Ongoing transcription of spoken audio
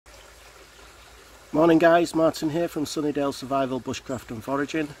Morning guys, Martin here from Sunnydale Survival Bushcraft and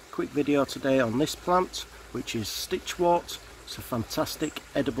Foraging. Quick video today on this plant, which is stitchwort. It's a fantastic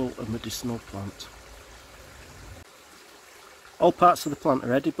edible and medicinal plant. All parts of the plant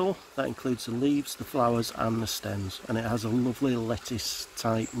are edible. That includes the leaves, the flowers and the stems, and it has a lovely lettuce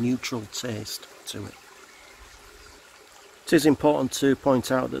type neutral taste to it. It is important to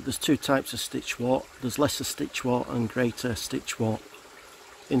point out that there's two types of stitchwort. There's lesser stitchwort and greater stitchwort.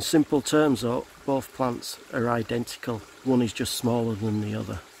 In simple terms though, both plants are identical. One is just smaller than the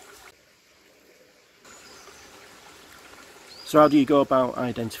other. So how do you go about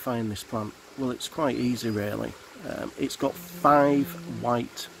identifying this plant? Well, it's quite easy really. It's got 5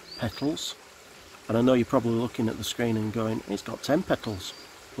 white petals, and I know you're probably looking at the screen and going, it's got 10 petals.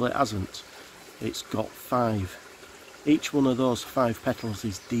 Well, it hasn't. It's got 5. Each one of those 5 petals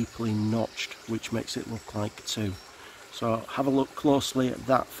is deeply notched, which makes it look like 2. So have a look closely at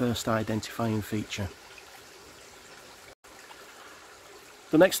that first identifying feature.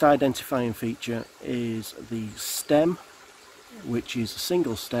 The next identifying feature is the stem, which is a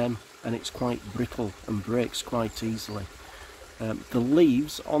single stem, and it's quite brittle and breaks quite easily. The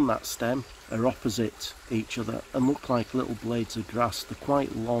leaves on that stem are opposite each other and look like little blades of grass. They're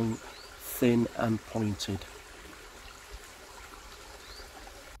quite long, thin and pointed.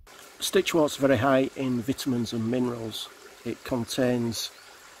 Stitchwort's very high in vitamins and minerals. It contains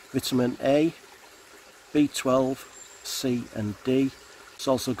vitamin A, B12, C and D. It's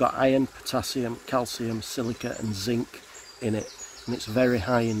also got iron, potassium, calcium, silica and zinc in it, and it's very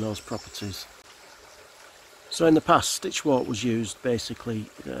high in those properties. So in the past, stitchwort was used basically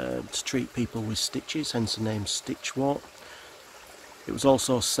to treat people with stitches, hence the name stitchwort. It was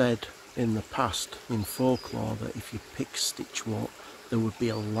also said in the past in folklore that if you pick stitchwort, there would be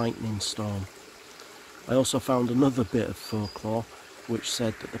a lightning storm. I also found another bit of folklore which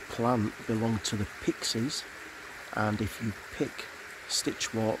said that the plant belonged to the pixies, and if you pick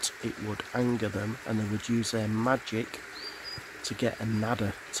stitchwort it would anger them and they would use their magic to get a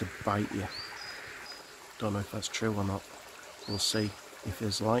nadder to bite you. Don't know if that's true or not. We'll see if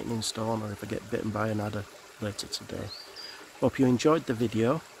there's a lightning storm or if I get bitten by an adder later today. Hope you enjoyed the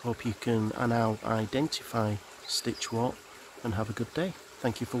video. Hope you can now identify stitchwort and have a good day.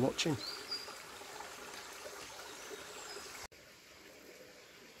 Thank you for watching.